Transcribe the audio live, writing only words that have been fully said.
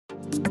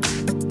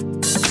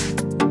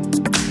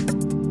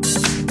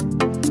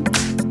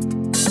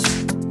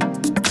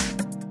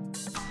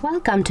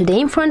Welcome, today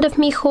in front of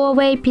me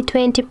HUAWEI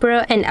P20 Pro,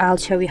 and I'll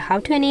show you how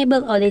to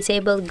enable or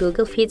disable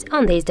Google Feeds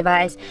on this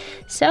device.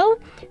 So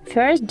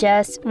first,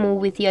 just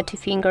move with your two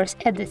fingers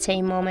at the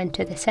same moment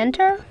to the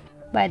center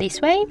by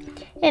this way,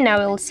 and now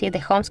we'll see the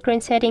home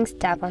screen settings.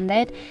 Tap on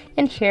that,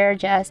 and here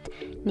just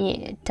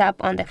tap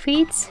on the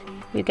feeds.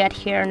 You got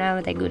here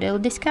now the Google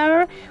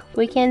Discover.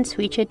 We can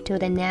switch it to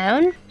the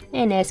noun,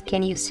 and as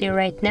can you see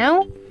right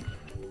now,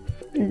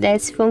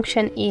 this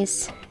function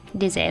is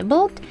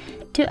disabled.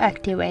 To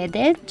activate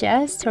it,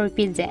 just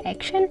repeat the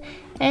action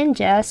and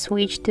just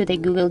switch to the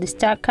Google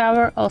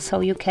Discover.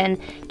 Also, you can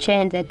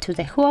change that to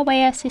the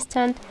Huawei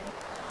Assistant.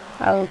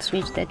 I'll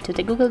switch that to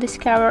the Google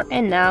Discover,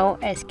 and now,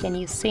 as can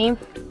you see,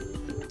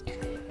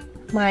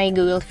 my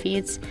Google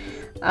Feeds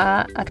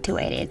are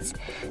activated.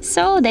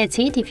 So that's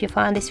it. If you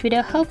found this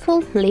video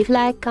helpful, leave a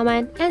like,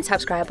 comment and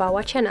subscribe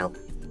our channel.